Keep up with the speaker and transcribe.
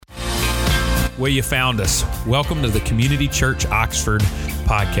Well, you found us. Welcome to the Community Church Oxford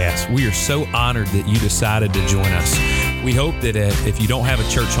podcast. We are so honored that you decided to join us. We hope that if you don't have a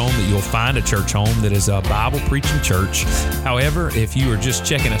church home, that you'll find a church home that is a Bible-preaching church. However, if you are just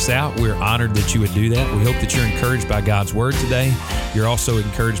checking us out, we're honored that you would do that. We hope that you're encouraged by God's Word today. You're also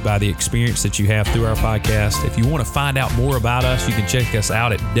encouraged by the experience that you have through our podcast. If you want to find out more about us, you can check us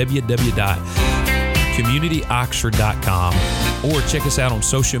out at www.communityoxford.com or check us out on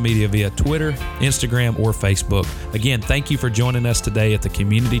social media via Twitter, Instagram, or Facebook. Again, thank you for joining us today at the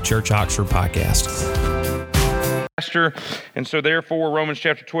Community Church Oxford podcast. And so therefore, Romans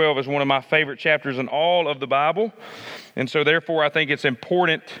chapter 12 is one of my favorite chapters in all of the Bible. And so therefore, I think it's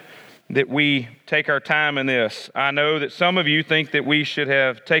important that we take our time in this. I know that some of you think that we should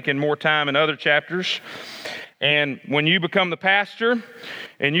have taken more time in other chapters. And when you become the pastor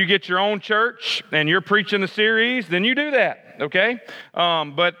and you get your own church and you're preaching the series, then you do that, okay?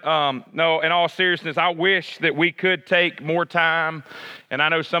 No, in all seriousness, I wish that we could take more time. And I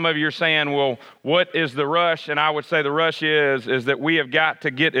know some of you are saying, well, what is the rush? And I would say the rush is that we have got to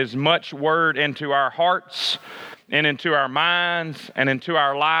get as much word into our hearts and into our minds and into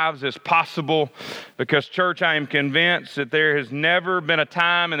our lives as possible. Because, church, I am convinced that there has never been a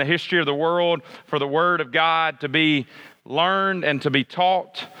time in the history of the world for the Word of God to be learned and to be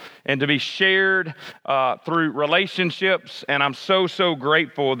taught and to be shared through relationships. And I'm so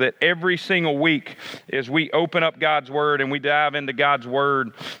grateful that every single week as we open up God's Word and we dive into God's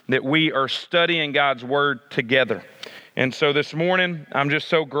Word, that we are studying God's Word together. And so this morning, I'm just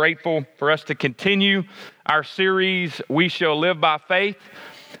so grateful for us to continue our series, We Shall Live by Faith.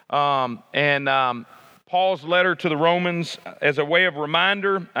 Paul's letter to the Romans, as a way of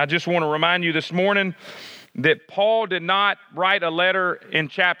reminder, I just want to remind you this morning that Paul did not write a letter in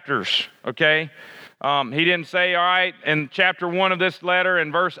chapters, okay? He didn't say, all right, in chapter 1 of this letter,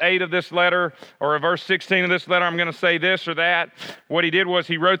 in verse 8 of this letter, or in verse 16 of this letter, I'm going to say this or that. What he did was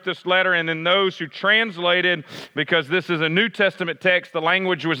he wrote this letter, and then those who translated, because this is a New Testament text, the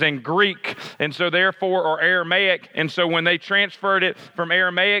language was in Greek, and so therefore, or Aramaic, and so when they transferred it from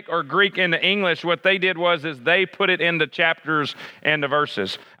Aramaic or Greek into English, what they did was they put it into chapters and the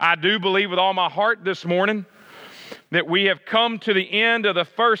verses. I do believe with all my heart this morning that we have come to the end of the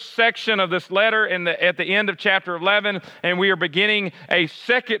first section of this letter at the end of chapter 11, and we are beginning a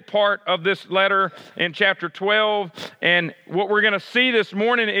second part of this letter in chapter 12. And what we're going to see this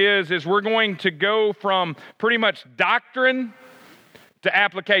morning is we're going to go from pretty much doctrine to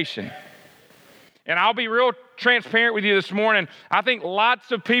application. And I'll be real transparent with you this morning. I think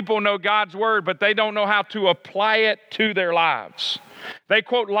lots of people know God's Word, but they don't know how to apply it to their lives. They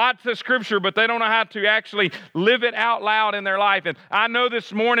quote lots of scripture, but they don't know how to actually live it out loud in their life. And I know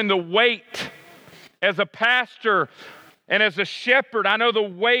this morning the weight as a pastor and as a shepherd, I know the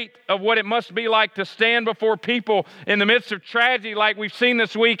weight of what it must be like to stand before people in the midst of tragedy like we've seen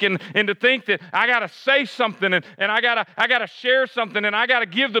this week, and to think that I got to say something and I got to share something and I got to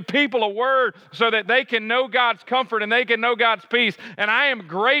give the people a word so that they can know God's comfort and they can know God's peace. And I am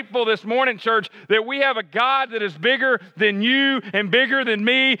grateful this morning, church, that we have a God that is bigger than you and bigger than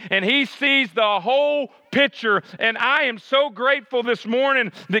me, and He sees the whole picture. And I am so grateful this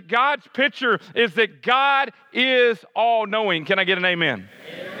morning that God's picture is that God is all-knowing. Can I get an amen?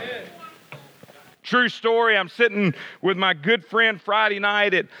 Amen. True story. I'm sitting with my good friend Friday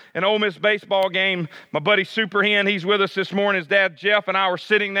night at an Ole Miss baseball game. My buddy Super Hen, he's with us this morning. His dad Jeff and I were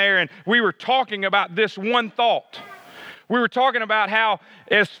sitting there, and we were talking about this one thought. We were talking about how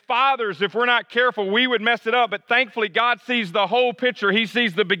as fathers, if we're not careful, we would mess it up. But thankfully, God sees the whole picture. He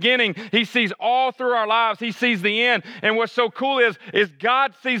sees the beginning. He sees all through our lives. He sees the end. And what's so cool is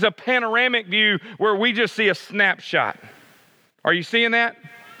God sees a panoramic view where we just see a snapshot. Are you seeing that?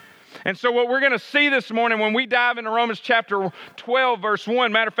 And so what we're going to see this morning when we dive into Romans chapter 12, verse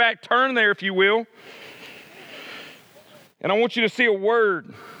 1, matter of fact, turn there if you will. And I want you to see a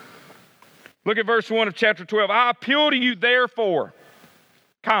word. Look at verse 1 of chapter 12. I appeal to you, therefore,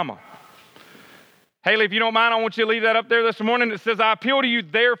 comma. Haley, if you don't mind, I want you to leave that up there this morning. It says, I appeal to you,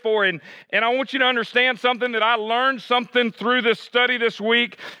 therefore. And I want you to understand something, that I learned something through this study this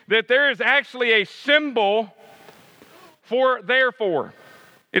week, that there is actually a symbol for therefore.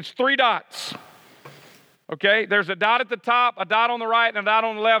 It's 3 dots. Okay, there's a dot at the top, a dot on the right, and a dot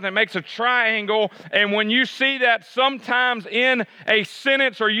on the left, and it makes a triangle. And when you see that sometimes in a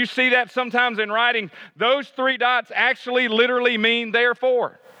sentence, or you see that sometimes in writing, those 3 dots actually literally mean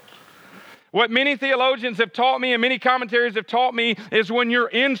therefore. What many theologians have taught me and many commentaries have taught me is when you're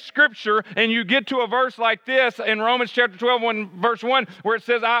in Scripture and you get to a verse like this in Romans chapter 12, verse 1, where it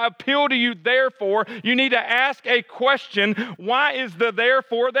says, I appeal to you, therefore, you need to ask a question. Why is the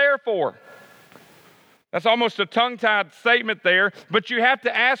therefore, therefore? That's almost a tongue-tied statement there, but you have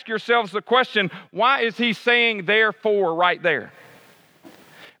to ask yourselves the question, why is he saying therefore right there?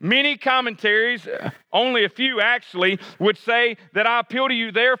 Many commentaries, only a few actually, would say that I appeal to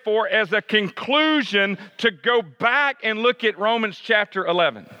you therefore as a conclusion to go back and look at Romans chapter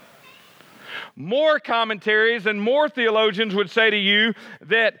 11. More commentaries and more theologians would say to you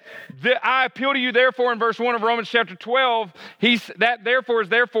that I appeal to you therefore in verse 1 of Romans chapter 12, that therefore is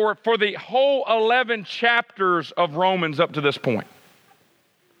therefore for the whole 11 chapters of Romans up to this point.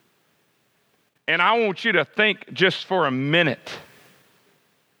 And I want you to think just for a minute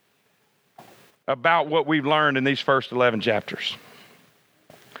about what we've learned in these first 11 chapters.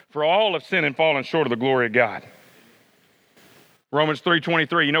 For all have sinned and fallen short of the glory of God. Romans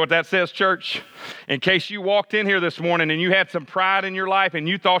 3:23, you know what that says, church? In case you walked in here this morning and you had some pride in your life and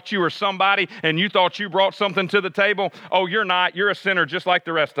you thought you were somebody and you thought you brought something to the table, oh, you're not. You're a sinner just like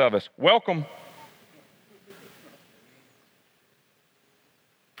the rest of us. Welcome.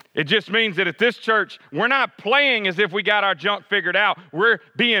 It just means that at this church, we're not playing as if we got our junk figured out. We're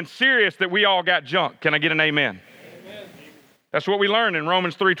being serious that we all got junk. Can I get an amen? Amen. That's what we learned in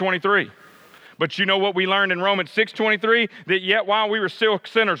Romans 3:23. But you know what we learned in Romans 6:23? That yet while we were still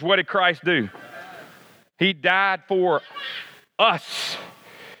sinners, what did Christ do? He died for us.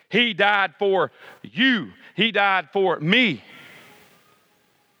 He died for you. He died for me.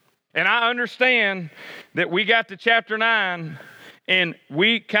 And I understand that we got to chapter 9 and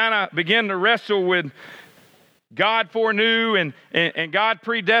we kind of begin to wrestle with God foreknew and God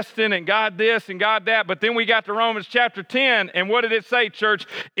predestined and God this and God that. But then we got to Romans chapter 10. And what did it say, church?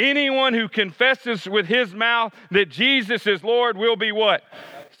 Anyone who confesses with his mouth that Jesus is Lord will be what?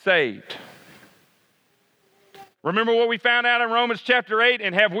 Saved. Remember what we found out in Romans chapter 8?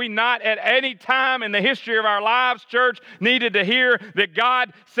 And have we not at any time in the history of our lives, church, needed to hear that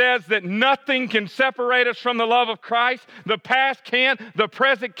God says that nothing can separate us from the love of Christ? The past can't, the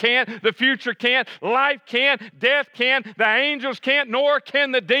present can't, the future can't, life can't, death can't, the angels can't, nor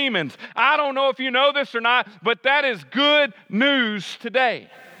can the demons. I don't know if you know this or not, but that is good news today.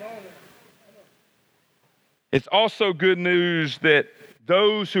 It's also good news that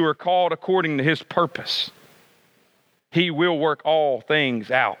those who are called according to his purpose, he will work all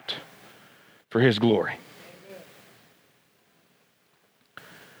things out for his glory.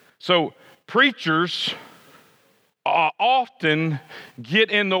 So preachers often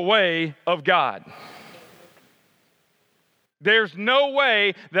get in the way of God. There's no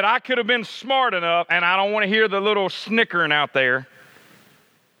way that I could have been smart enough, and I don't want to hear the little snickering out there.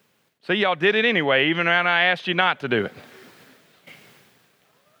 See, y'all did it anyway, even when I asked you not to do it.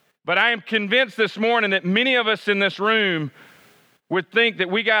 But I am convinced this morning that many of us in this room would think that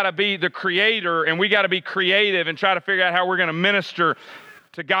we got to be the creator and we got to be creative and try to figure out how we're going to minister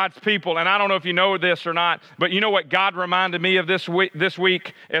to God's people. And I don't know if you know this or not, but you know what God reminded me of this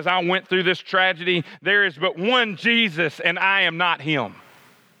week as I went through this tragedy? There is but one Jesus, and I am not him.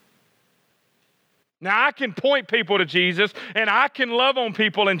 Now, I can point people to Jesus, and I can love on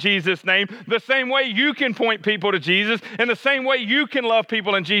people in Jesus' name the same way you can point people to Jesus, and the same way you can love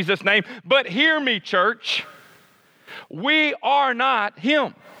people in Jesus' name. But hear me, church. We are not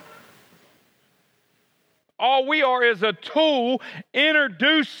him. All we are is a tool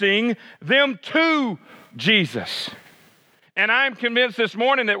introducing them to Jesus. And I'm convinced this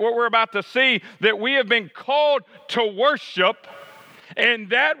morning that what we're about to see, that we have been called to worship, and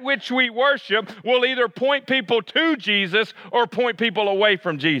that which we worship will either point people to Jesus or point people away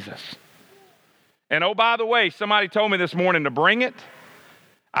from Jesus. And oh, by the way, somebody told me this morning to bring it.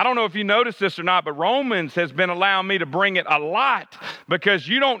 I don't know if you noticed this or not, but Romans has been allowing me to bring it a lot because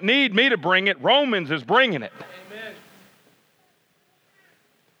you don't need me to bring it. Romans is bringing it. Amen.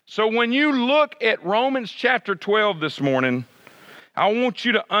 So when you look at Romans chapter 12 this morning, I want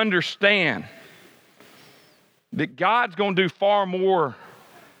you to understand that God's going to do far more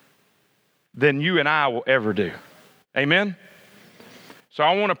than you and I will ever do. Amen? So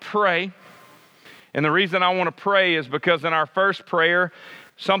I want to pray. And the reason I want to pray is because in our first prayer,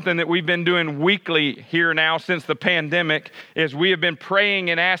 something that we've been doing weekly here now since the pandemic, is we have been praying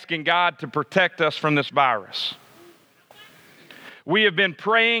and asking God to protect us from this virus. We have been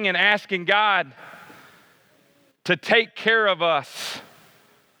praying and asking God to take care of us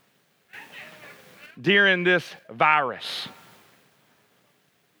during this virus.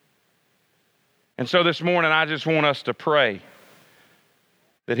 And so this morning, I just want us to pray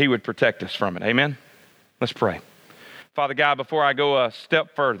that he would protect us from it. Amen? Let's pray. Father God, before I go a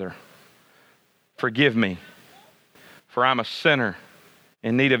step further, forgive me, for I'm a sinner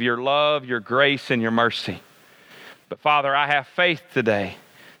in need of your love, your grace, and your mercy. But Father, I have faith today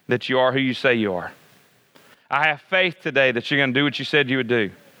that you are who you say you are. I have faith today that you're going to do what you said you would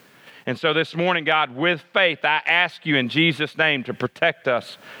do. And so this morning, God, with faith, I ask you in Jesus' name to protect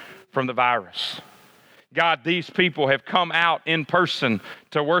us from the virus. God, these people have come out in person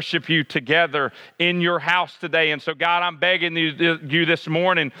to worship you together in your house today. And so, God, I'm begging you this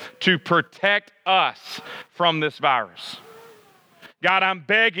morning to protect us from this virus. God, I'm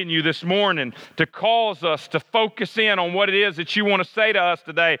begging you this morning to cause us to focus in on what it is that you want to say to us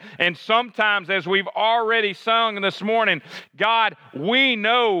today. And sometimes, as we've already sung this morning, God, we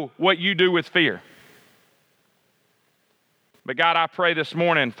know what you do with fear. But God, I pray this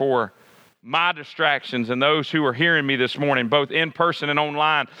morning for my distractions and those who are hearing me this morning, both in person and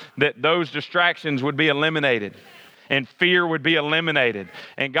online, that those distractions would be eliminated and fear would be eliminated.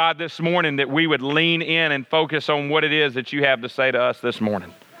 And God, this morning that we would lean in and focus on what it is that you have to say to us this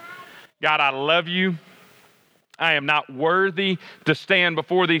morning. God, I love you. I am not worthy to stand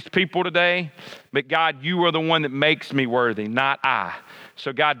before these people today, but God, you are the one that makes me worthy, not I.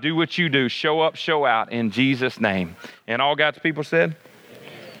 So God, do what you do. Show up, show out in Jesus' name. And all God's people said?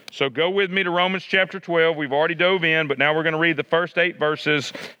 So go with me to Romans chapter 12. We've already dove in, but now we're going to read the first 8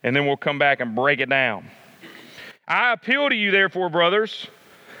 verses, and then we'll come back and break it down. I appeal to you, therefore, brothers,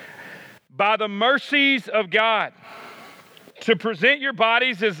 by the mercies of God, to present your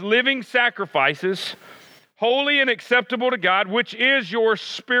bodies as living sacrifices, holy and acceptable to God, which is your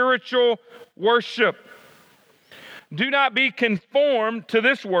spiritual worship. Do not be conformed to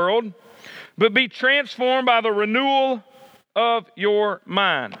this world, but be transformed by the renewal of your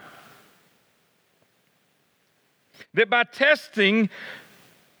mind. That by testing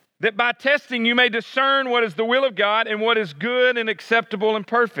you may discern what is the will of God and what is good and acceptable and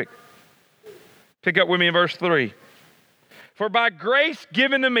perfect. Pick up with me in verse 3. For by grace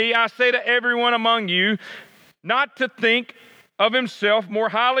given to me, I say to everyone among you, not to think of himself more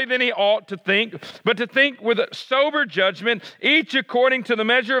highly than he ought to think, but to think with a sober judgment, each according to the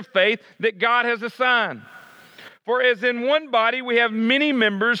measure of faith that God has assigned. For as in one body we have many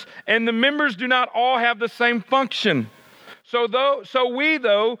members, and the members do not all have the same function. So we,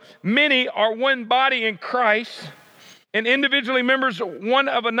 though many, are one body in Christ, and individually members one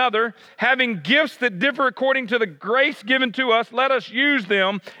of another, having gifts that differ according to the grace given to us, let us use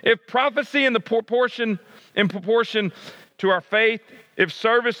them. If prophecy in proportion to our faith, if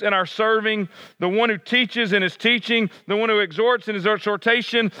service in our serving, the one who teaches in his teaching, the one who exhorts in his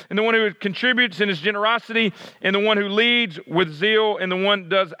exhortation, and the one who contributes in his generosity, and the one who leads with zeal, and the one who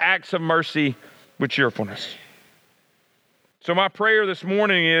does acts of mercy with cheerfulness. So my prayer this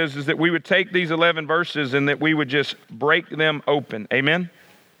morning is that we would take these 11 verses and that we would just break them open. Amen?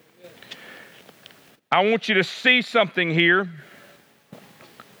 I want you to see something here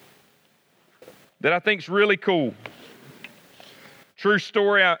that I think is really cool. True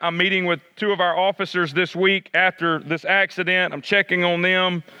story, I'm meeting with 2 of our officers this week after this accident. I'm checking on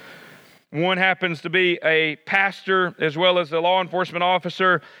them. One happens to be a pastor as well as a law enforcement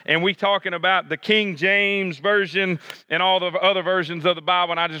officer, and we talking about the King James Version and all the other versions of the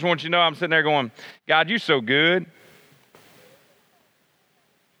Bible, and I just want you to know I'm sitting there going, God, you're so good.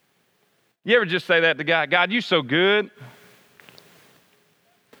 You ever just say that to God? God, you're so good.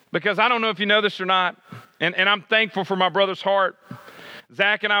 Because I don't know if you know this or not, and I'm thankful for my brother's heart.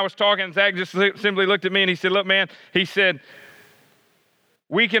 Zach and I was talking, and Zach just simply looked at me and he said, look, man, he said,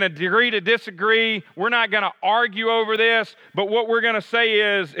 we can agree to disagree. We're not going to argue over this, but what we're going to say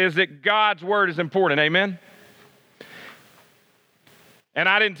is that God's word is important. Amen? And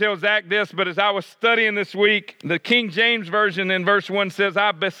I didn't tell Zach this, but as I was studying this week, the King James Version in verse 1 says,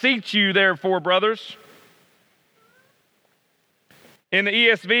 I beseech you, therefore, brothers. In the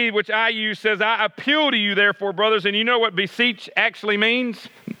ESV, which I use, says, I appeal to you, therefore, brothers. And you know what beseech actually means?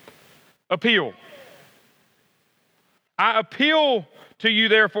 Appeal. I appeal to you,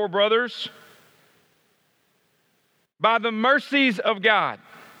 therefore, brothers, by the mercies of God.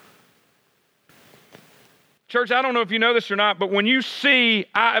 Church, I don't know if you know this or not, but when you see,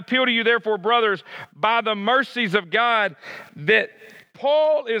 I appeal to you, therefore, brothers, by the mercies of God, that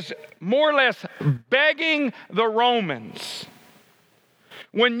Paul is more or less begging the Romans.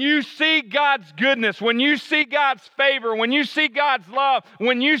 When you see God's goodness, when you see God's favor, when you see God's love,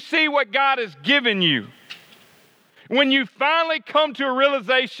 when you see what God has given you, when you finally come to a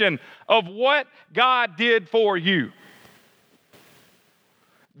realization of what God did for you,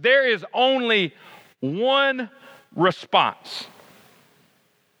 there is only one response.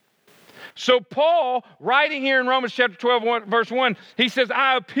 So Paul, writing here in Romans chapter 12, verse 1, he says,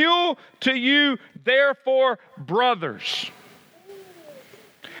 I appeal to you, therefore, brothers,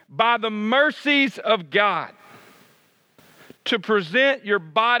 by the mercies of God, to present your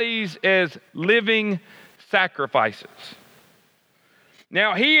bodies as living sacrifices.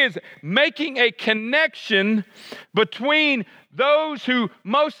 Now, he is making a connection between those who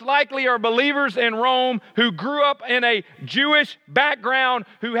most likely are believers in Rome, who grew up in a Jewish background,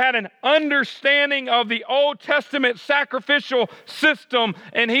 who had an understanding of the Old Testament sacrificial system,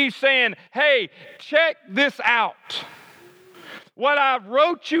 and he's saying, hey, check this out. What I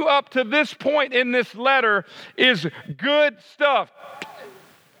wrote you up to this point in this letter is good stuff.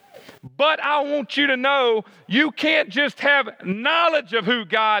 But I want you to know you can't just have knowledge of who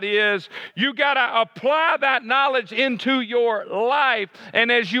God is. You got to apply that knowledge into your life.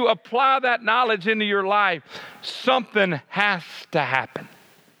 And as you apply that knowledge into your life, something has to happen.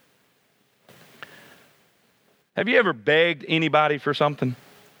 Have you ever begged anybody for something?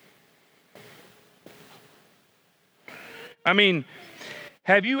 I mean,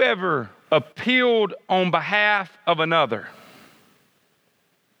 have you ever appealed on behalf of another?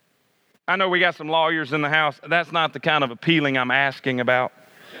 I know we got some lawyers in the house. That's not the kind of appealing I'm asking about.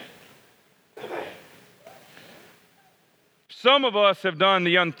 Some of us have done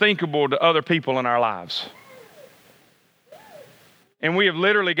the unthinkable to other people in our lives. And we have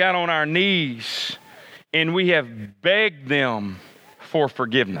literally got on our knees and we have begged them for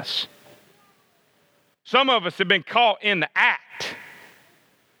forgiveness. Some of us have been caught in the act.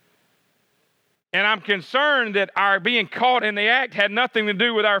 And I'm concerned that our being caught in the act had nothing to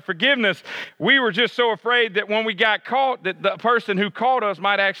do with our forgiveness. We were just so afraid that when we got caught, that the person who caught us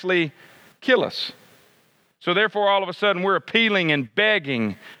might actually kill us. So therefore, all of a sudden, we're appealing and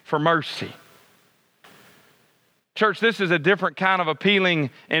begging for mercy. Church, this is a different kind of appealing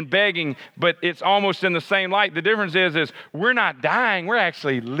and begging, but it's almost in the same light. The difference is we're not dying, we're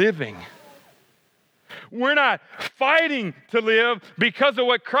actually living. We're not fighting to live because of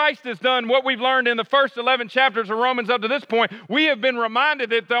what Christ has done, what we've learned in the first 11 chapters of Romans up to this point. We have been reminded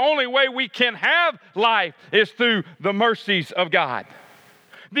that the only way we can have life is through the mercies of God.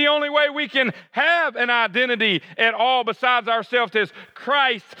 The only way we can have an identity at all besides ourselves is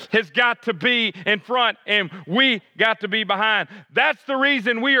Christ has got to be in front and we got to be behind. That's the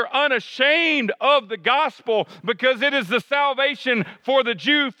reason we are unashamed of the gospel, because it is the salvation for the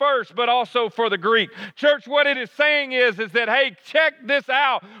Jew first, but also for the Greek. Church, what it is saying is that, hey, check this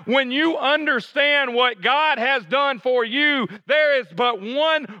out. When you understand what God has done for you, there is but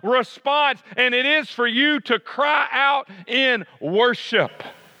one response, and it is for you to cry out in worship.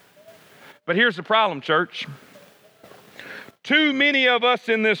 But here's the problem, church. Too many of us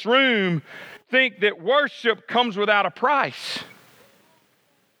in this room think that worship comes without a price.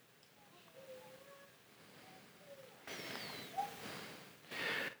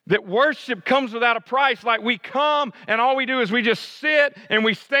 That worship comes without a price, like we come and all we do is we just sit and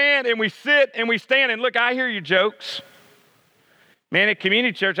we stand and we sit and we stand. And look, I hear your jokes. Man, at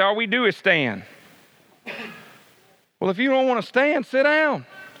Community Church, all we do is stand. Well, if you don't want to stand, sit down.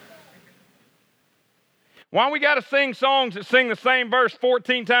 Why we got to sing songs that sing the same verse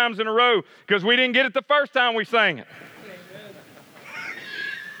 14 times in a row? Because we didn't get it the first time we sang it.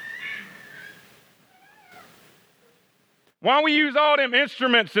 Why we use all them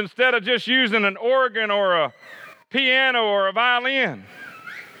instruments instead of just using an organ or a piano or a violin?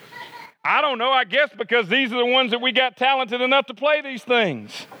 I don't know, I guess because these are the ones that we got talented enough to play these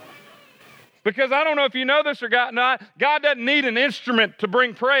things. Because I don't know if you know this or not, God doesn't need an instrument to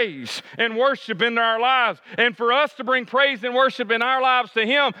bring praise and worship into our lives. And for us to bring praise and worship in our lives to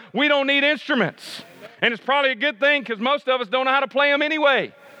Him, we don't need instruments. And it's probably a good thing because most of us don't know how to play them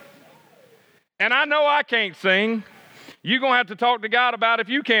anyway. And I know I can't sing. You're going to have to talk to God about if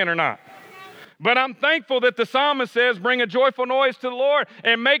you can or not. But I'm thankful that the psalmist says, bring a joyful noise to the Lord,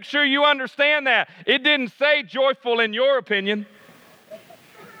 and make sure you understand that. It didn't say joyful in your opinion.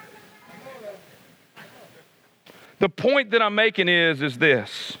 The point that I'm making is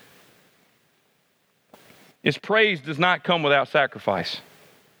this. Is praise does not come without sacrifice.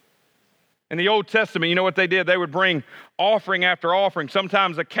 In the Old Testament, you know what they did? They would bring offering after offering,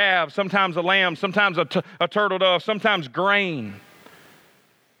 sometimes a calf, sometimes a lamb, sometimes a turtle dove, sometimes grain.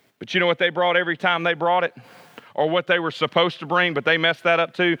 But you know what they brought every time they brought it? Or what they were supposed to bring, but they messed that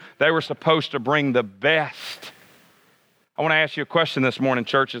up too? They were supposed to bring the best. I want to ask you a question this morning,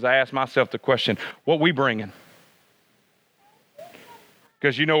 church, as I ask myself the question, what we bringing?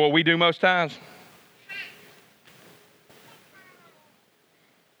 Because you know what we do most times?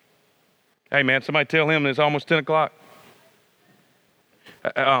 Hey, man, somebody tell him it's almost 10 o'clock.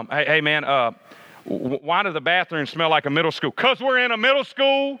 Hey, man, why do the bathrooms smell like a middle school? Because we're in a middle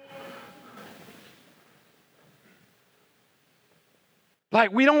school.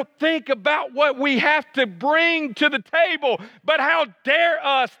 Like, we don't think about what we have to bring to the table, but how dare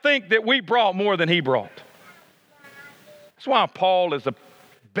us think that we brought more than he brought? That's why Paul is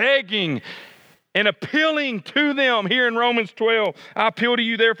begging and appealing to them here in Romans 12. I appeal to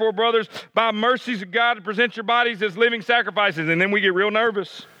you, therefore, brothers, by mercies of God, to present your bodies as living sacrifices. And then we get real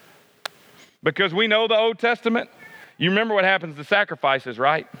nervous because we know the Old Testament. You remember what happens to sacrifices,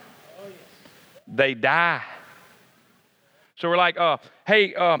 right? They die. So we're like,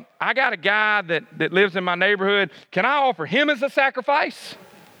 hey, I got a guy that lives in my neighborhood. Can I offer him as a sacrifice?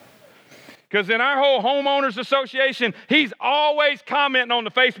 Because in our whole homeowners association, he's always commenting on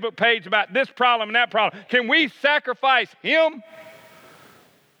the Facebook page about this problem and that problem. Can we sacrifice him?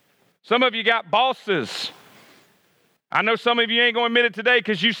 Some of you got bosses. I know some of you ain't going to admit it today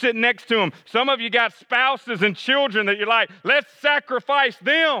because you sitting next to them. Some of you got spouses and children that you're like, let's sacrifice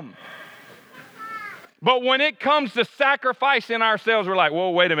them. But when it comes to sacrificing ourselves, we're like,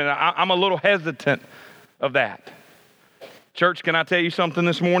 whoa, wait a minute. I'm a little hesitant of that. Church, can I tell you something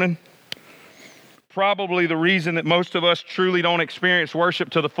this morning? Probably the reason that most of us truly don't experience worship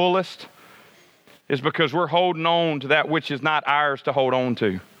to the fullest is because we're holding on to that which is not ours to hold on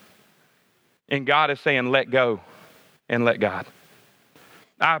to. And God is saying, let go and let God.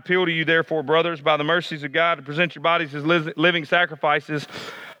 I appeal to you, therefore, brothers, by the mercies of God, to present your bodies as living sacrifices,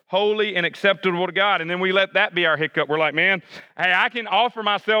 holy and acceptable to God. And then we let that be our hiccup. We're like, man, hey, I can offer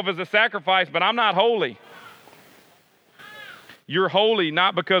myself as a sacrifice, but I'm not holy. You're holy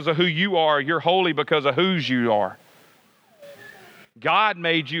not because of who you are. You're holy because of whose you are. God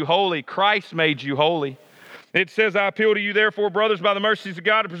made you holy. Christ made you holy. It says, I appeal to you, therefore, brothers, by the mercies of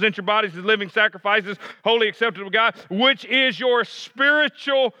God, to present your bodies as living sacrifices, holy, acceptable to God, which is your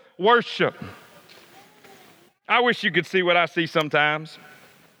spiritual worship. I wish you could see what I see sometimes.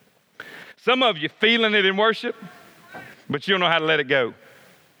 Some of you feeling it in worship, but you don't know how to let it go.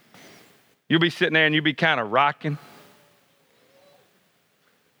 You'll be sitting there and you'll be kind of rocking.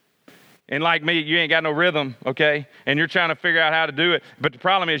 And like me, you ain't got no rhythm, okay? And you're trying to figure out how to do it. But the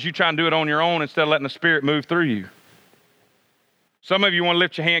problem is you try and do it on your own instead of letting the Spirit move through you. Some of you want to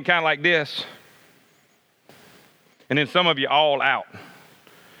lift your hand kind of like this. And then some of you all out.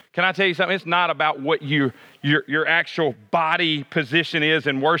 Can I tell you something? It's not about what your actual body position is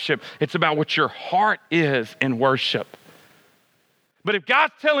in worship. It's about what your heart is in worship. But if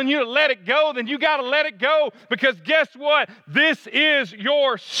God's telling you to let it go, then you got to let it go, because guess what? This is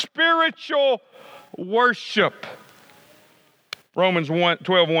your spiritual worship. Romans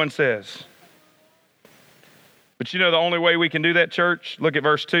 12:1 says. But you know the only way we can do that, church? Look at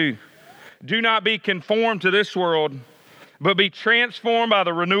verse 2. Do not be conformed to this world, but be transformed by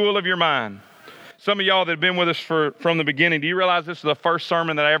the renewal of your mind. Some of y'all that have been with us from the beginning, do you realize this is the first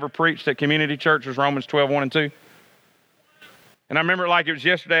sermon that I ever preached at Community Church was Romans 12:1 and 2? And I remember it like it was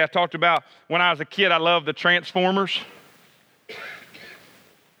yesterday. I talked about when I was a kid, I loved the Transformers.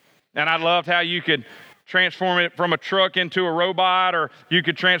 And I loved how you could transform it from a truck into a robot, or you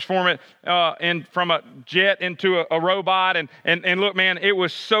could transform it from a jet into a robot. And look, man, it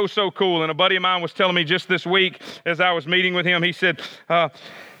was so cool. And a buddy of mine was telling me just this week as I was meeting with him, he said,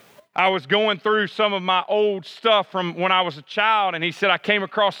 I was going through some of my old stuff from when I was a child, and he said I came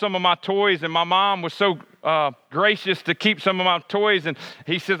across some of my toys, and my mom was so gracious to keep some of my toys. And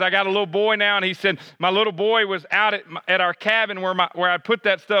he says, I got a little boy now, and he said my little boy was out at our cabin where I put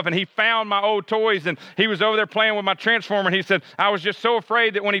that stuff, and he found my old toys, and he was over there playing with my transformer, and he said I was just so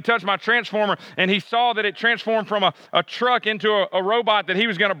afraid that when he touched my transformer and he saw that it transformed from a truck into a robot, that he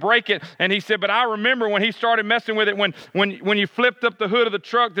was going to break it. And he said, but I remember when he started messing with it, when you flipped up the hood of the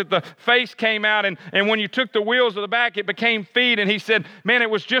truck, that the face came out, and when you took the wheels of the back, it became feet. And he said, man, it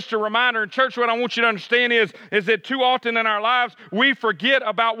was just a reminder. And church, what I want you to understand is that too often in our lives, we forget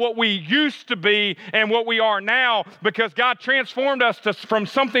about what we used to be and what we are now, because God transformed us from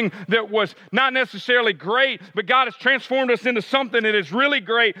something that was not necessarily great, but God has transformed us into something that is really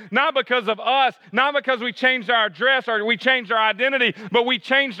great, not because of us, not because we changed our dress or we changed our identity, but we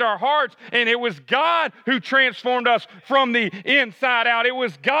changed our hearts. And it was God who transformed us from the inside out. It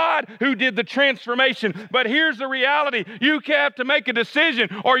was God who did the transformation. But here's the reality. You have to make a decision.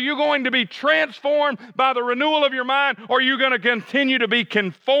 Are you going to be transformed by the renewal of your mind, or are you going to continue to be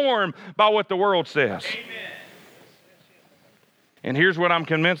conformed by what the world says? Amen. And here's what I'm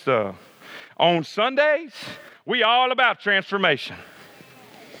convinced of. On Sundays, we all about transformation.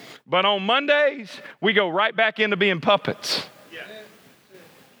 But on Mondays, we go right back into being puppets.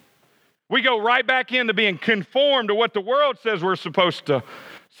 We go right back into being conformed to what the world says we're supposed to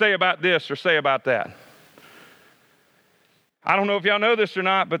say about this or say about that. I don't know if y'all know this or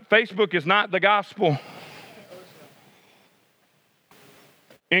not, but Facebook is not the gospel.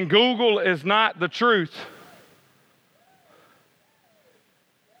 And Google is not the truth.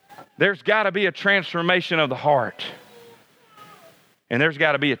 There's got to be a transformation of the heart. And there's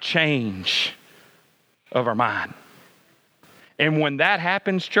got to be a change of our mind. And when that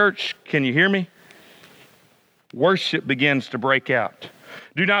happens, church, can you hear me? Worship begins to break out.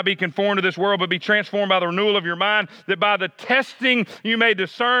 Do not be conformed to this world, but be transformed by the renewal of your mind, that by the testing you may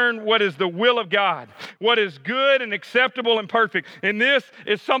discern what is the will of God, what is good and acceptable and perfect. And this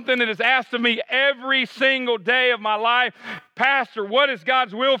is something that is asked of me every single day of my life. Pastor, what is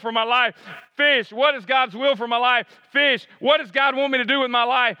God's will for my life? Fish, what is God's will for my life? Fish, what does God want me to do with my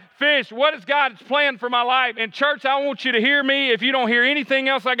life? Fish, what is God's plan for my life? And church, I want you to hear me. If you don't hear anything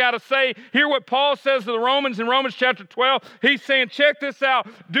else I got to say, hear what Paul says to the Romans in Romans chapter 12. He's saying, check this out.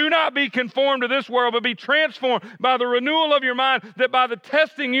 Do not be conformed to this world, but be transformed by the renewal of your mind, that by the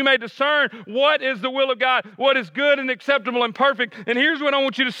testing you may discern what is the will of God, what is good and acceptable and perfect. And here's what I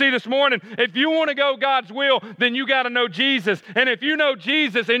want you to see this morning. If you want to go God's will, then you got to know Jesus. And if you know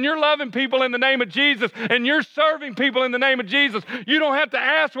Jesus and you're loving people in the name of Jesus and you're serving people in the name of Jesus, you don't have to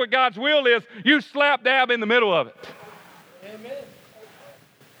ask what God's will is. You slap dab in the middle of it. Amen.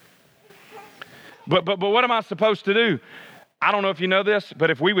 But what am I supposed to do? I don't know if you know this,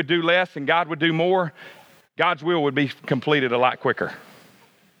 but if we would do less and God would do more, God's will would be completed a lot quicker.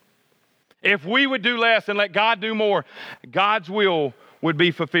 If we would do less and let God do more, God's will would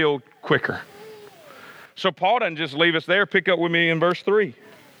be fulfilled quicker. So Paul doesn't just leave us there. Pick up with me in verse 3.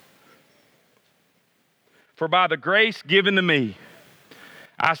 For by the grace given to me,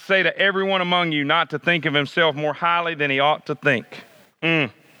 I say to everyone among you not to think of himself more highly than he ought to think. I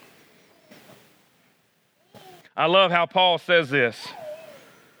love how Paul says this.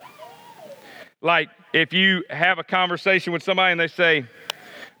 Like if you have a conversation with somebody and they say,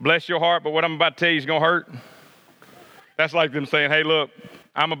 bless your heart, but what I'm about to tell you is going to hurt. That's like them saying, hey, look,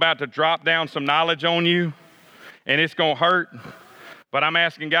 I'm about to drop down some knowledge on you and it's going to hurt, but I'm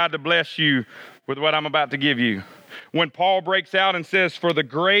asking God to bless you with what I'm about to give you. When Paul breaks out and says, for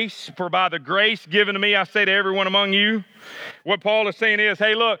by the grace given to me, I say to everyone among you, what Paul is saying is,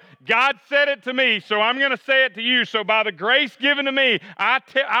 hey, look, God said it to me, so I'm going to say it to you. So by the grace given to me,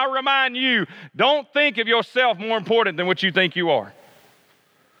 I remind you, don't think of yourself more important than what you think you are.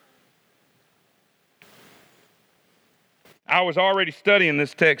 I was already studying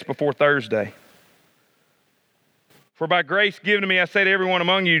this text before Thursday. For by grace given to me, I say to everyone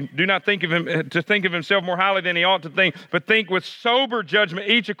among you, do not think of him to think of himself more highly than he ought to think, but think with sober judgment,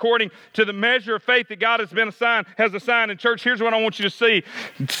 each according to the measure of faith that God has assigned. In church, here's what I want you to see.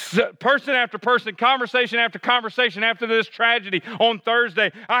 Person after person, conversation after this tragedy on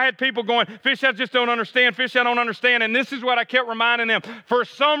Thursday, I had people going, Fish, I just don't understand. Fish, I don't understand. And this is what I kept reminding them. For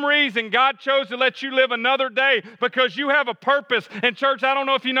some reason, God chose to let you live another day because you have a purpose. And church, I don't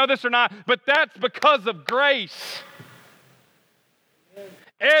know if you know this or not, but that's because of grace.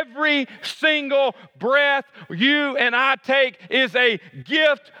 Every single breath you and I take is a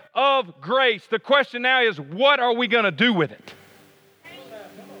gift of grace. The question now is, what are we going to do with it?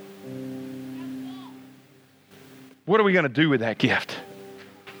 What are we going to do with that gift?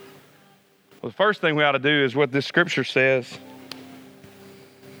 Well, the first thing we ought to do is what this scripture says.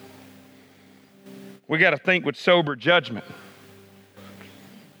 We got to think with sober judgment.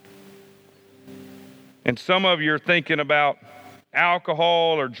 And some of you are thinking about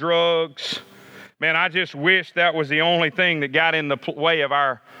alcohol or drugs. Man, I just wish that was the only thing that got in the way of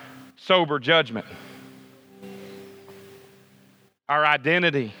our sober judgment. Our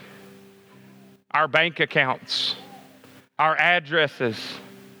identity, our bank accounts, our addresses,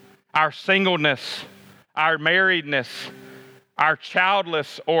 our singleness, our marriedness, our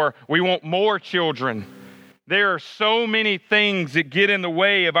childless, or we want more children. There are so many things that get in the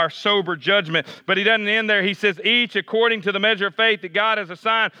way of our sober judgment, but he doesn't end there. He says, each according to the measure of faith that God has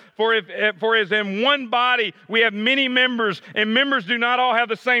assigned. For as in one body we have many members, and members do not all have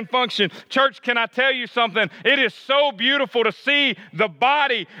the same function. Church, can I tell you something? It is so beautiful to see the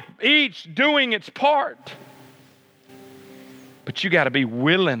body each doing its part. But you got to be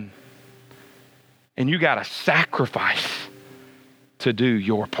willing, and you got to sacrifice to do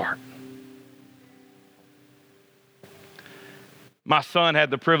your part. My son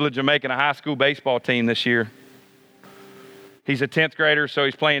had the privilege of making a high school baseball team this year. He's a 10th grader, so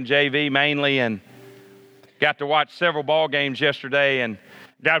he's playing JV mainly, and got to watch several ball games yesterday. And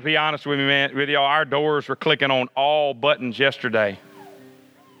got to be honest with you, man, with y'all, our doors were clicking on all buttons yesterday.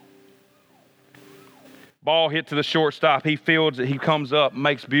 Ball hit to the shortstop. He fields it. He comes up,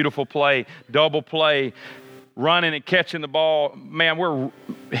 makes beautiful play, double play, running and catching the ball. Man,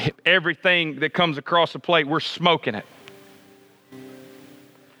 everything that comes across the plate, we're smoking it.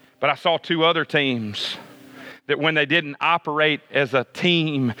 But I saw two other teams that when they didn't operate as a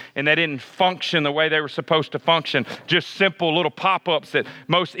team and they didn't function the way they were supposed to function, just simple little pop-ups that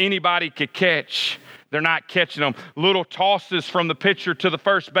most anybody could catch, they're not catching them. Little tosses from the pitcher to the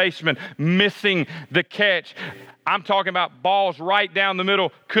first baseman, missing the catch. I'm talking about balls right down the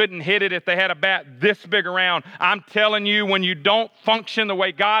middle, couldn't hit it if they had a bat this big around. I'm telling you, when you don't function the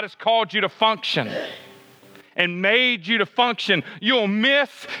way God has called you to function and made you to function, you'll miss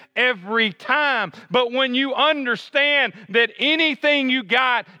every time. But when you understand that anything you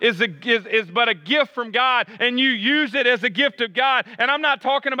got is but a gift from God, and you use it as a gift of God, and I'm not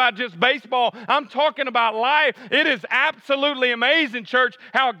talking about just baseball, I'm talking about life. It is absolutely amazing, church,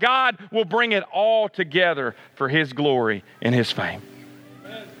 how God will bring it all together for His glory and His fame.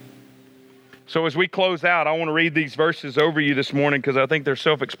 So as we close out, I want to read these verses over you this morning because I think they're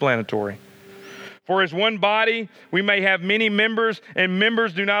self-explanatory. For as one body, we may have many members, and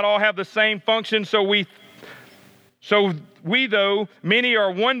members do not all have the same function. So we, though many,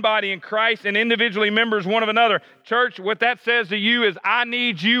 are one body in Christ and individually members one of another. Church, what that says to you is, I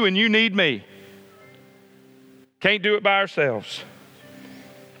need you and you need me. Can't do it by ourselves.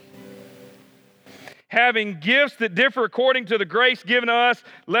 Having gifts that differ according to the grace given to us,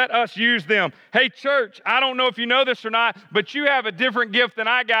 let us use them. Hey, church, I don't know if you know this or not, but you have a different gift than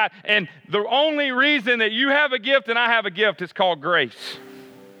I got. And the only reason that you have a gift and I have a gift is called grace.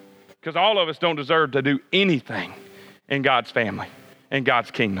 Because all of us don't deserve to do anything in God's family, in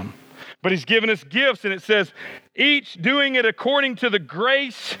God's kingdom. But He's given us gifts, and it says, each doing it according to the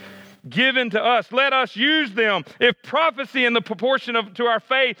grace given to us. Let us use them. If prophecy in the proportion to our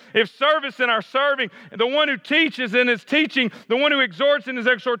faith, if service in our serving, the one who teaches in his teaching, the one who exhorts in his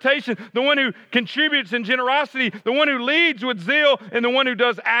exhortation, the one who contributes in generosity, the one who leads with zeal, and the one who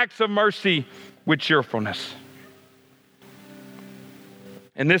does acts of mercy with cheerfulness.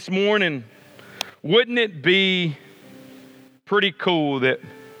 And this morning, wouldn't it be pretty cool that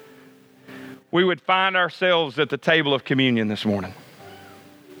we would find ourselves at the table of communion this morning?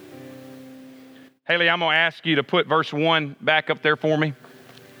 Haley, I'm going to ask you to put verse 1 back up there for me. It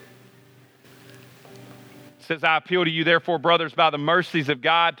says, I appeal to you, therefore, brothers, by the mercies of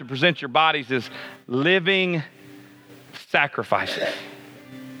God, to present your bodies as living sacrifices.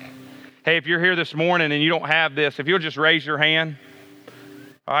 Hey, if you're here this morning and you don't have this, if you'll just raise your hand,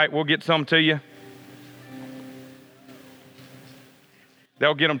 all right, we'll get some to you.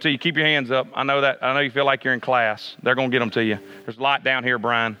 They'll get them to you. Keep your hands up. I know that. I know you feel like you're in class. They're going to get them to you. There's a lot down here,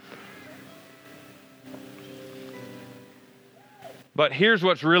 Brian. But here's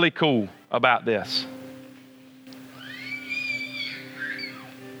what's really cool about this.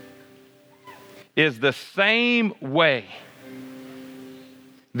 Is the same way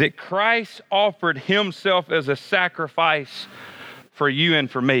that Christ offered Himself as a sacrifice for you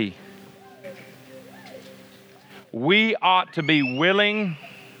and for me, we ought to be willing.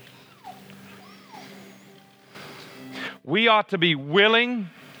 We ought to be willing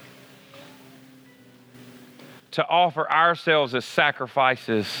to offer ourselves as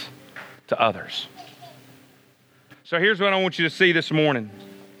sacrifices to others. So here's what I want you to see this morning.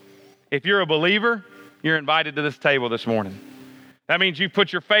 If you're a believer, you're invited to this table this morning. That means you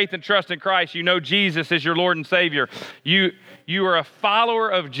put your faith and trust in Christ. You know Jesus is your Lord and Savior. You are a follower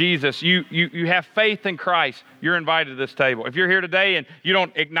of Jesus. You have faith in Christ. You're invited to this table. If you're here today and you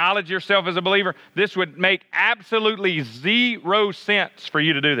don't acknowledge yourself as a believer, this would make absolutely 0 sense for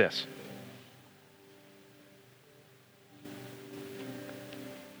you to do this.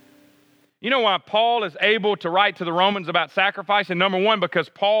 You know why Paul is able to write to the Romans about sacrifice? And number one, because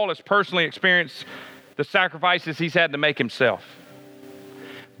Paul has personally experienced the sacrifices he's had to make himself.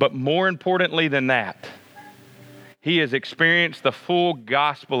 But more importantly than that, he has experienced the full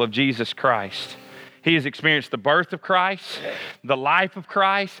gospel of Jesus Christ. He has experienced the birth of Christ, the life of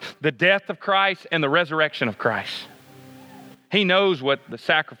Christ, the death of Christ, and the resurrection of Christ. He knows what the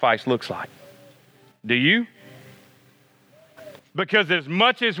sacrifice looks like. Do you? Because as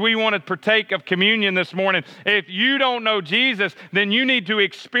much as we want to partake of communion this morning, if you don't know Jesus, then you need to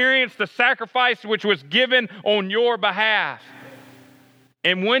experience the sacrifice which was given on your behalf.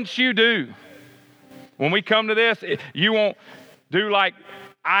 And once you do, when we come to this, you won't do like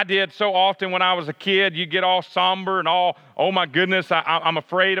I did so often when I was a kid. You get all somber and all, oh my goodness, I'm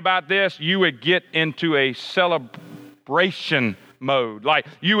afraid about this. You would get into a celebration mode. Like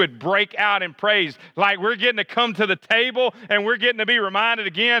you would break out in praise. Like we're getting to come to the table and we're getting to be reminded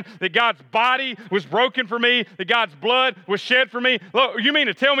again that God's body was broken for me, that God's blood was shed for me. Look, you mean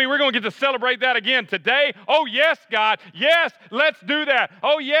to tell me we're going to get to celebrate that again today? Oh yes, God. Yes, let's do that.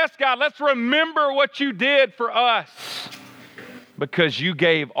 Oh yes, God. Let's remember what you did for us because you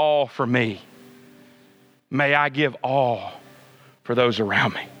gave all for me. may I give all for those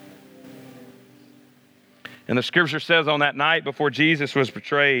around me. And the scripture says on that night before Jesus was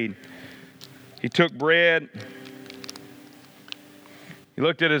betrayed, he took bread, he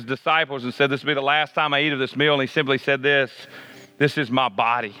looked at his disciples and said, this will be the last time I eat of this meal. And he simply said this is my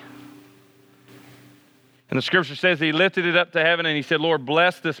body. And the scripture says he lifted it up to heaven and he said, Lord,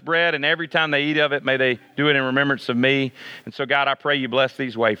 bless this bread, and every time they eat of it, may they do it in remembrance of me. And so, God, I pray you bless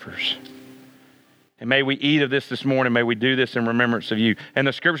these wafers. And may we eat of this morning. May we do this in remembrance of you. And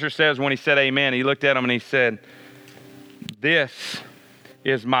the scripture says when he said amen, he looked at them and he said, this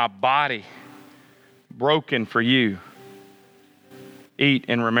is my body broken for you. Eat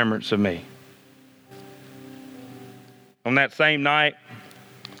in remembrance of me. On that same night,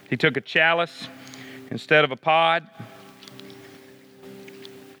 he took a chalice instead of a pod,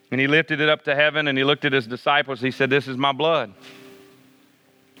 and he lifted it up to heaven, and he looked at his disciples. He said, this is my blood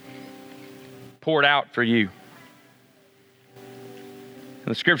poured out for you. And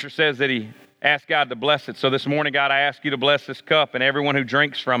the scripture says that he asked God to bless it. So this morning, God, I ask you to bless this cup, and everyone who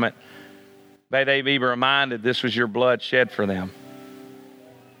drinks from it, may they be reminded this was your blood shed for them.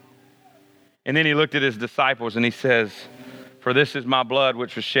 And then he looked at his disciples and he says, for this is my blood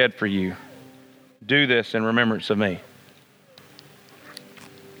which was shed for you. Do this in remembrance of me.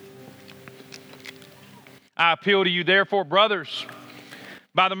 I appeal to you, therefore, brothers,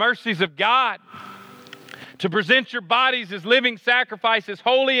 by the mercies of God, to present your bodies as living sacrifices,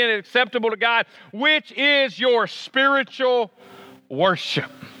 holy and acceptable to God, which is your spiritual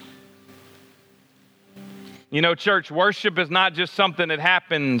worship. You know, church, worship is not just something that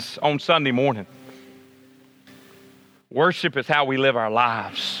happens on Sunday morning. Worship is how we live our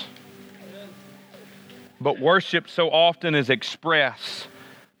lives. But worship so often is expressed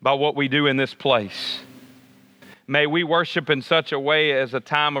by what we do in this place. May we worship in such a way as a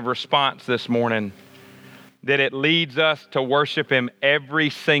time of response this morning that it leads us to worship Him every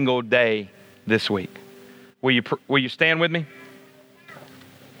single day this week. Will you stand with me?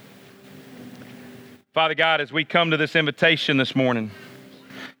 Father God, as we come to this invitation this morning,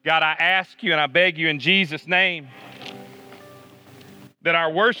 God, I ask you and I beg you in Jesus' name that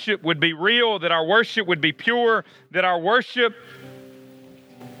our worship would be real, that our worship would be pure, that our worship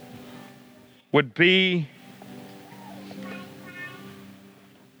would be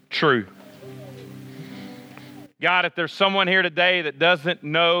true. God, if there's someone here today that doesn't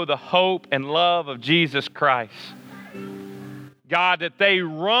know the hope and love of Jesus Christ, God, that they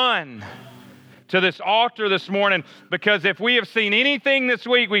run to this altar this morning, because if we have seen anything this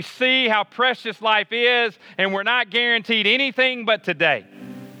week, we see how precious life is, and we're not guaranteed anything but today.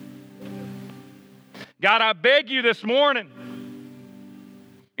 God, I beg you this morning,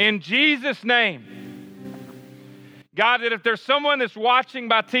 in Jesus' name, God, that if there's someone that's watching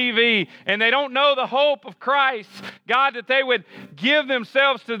by TV and they don't know the hope of Christ, God, that they would give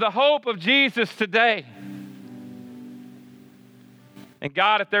themselves to the hope of Jesus today. And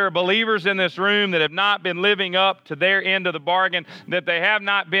God, if there are believers in this room that have not been living up to their end of the bargain, that they have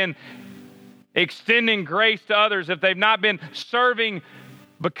not been extending grace to others, if they've not been serving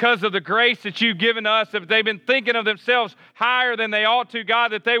because of the grace that you've given us, if they've been thinking of themselves higher than they ought to,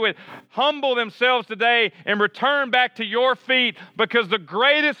 God, that they would humble themselves today and return back to your feet, because the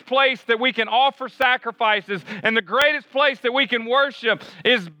greatest place that we can offer sacrifices and the greatest place that we can worship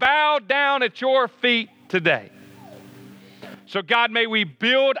is bowed down at your feet today. So God, may we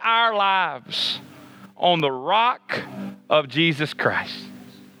build our lives on the rock of Jesus Christ.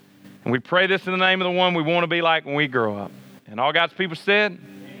 And we pray this in the name of the one we want to be like when we grow up. And all God's people said,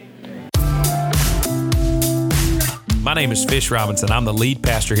 My name is Fish Robinson. I'm the lead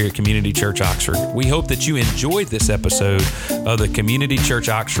pastor here at Community Church Oxford. We hope that you enjoyed this episode of the Community Church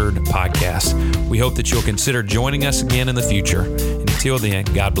Oxford podcast. We hope that you'll consider joining us again in the future. And until then,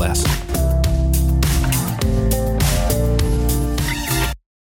 God bless.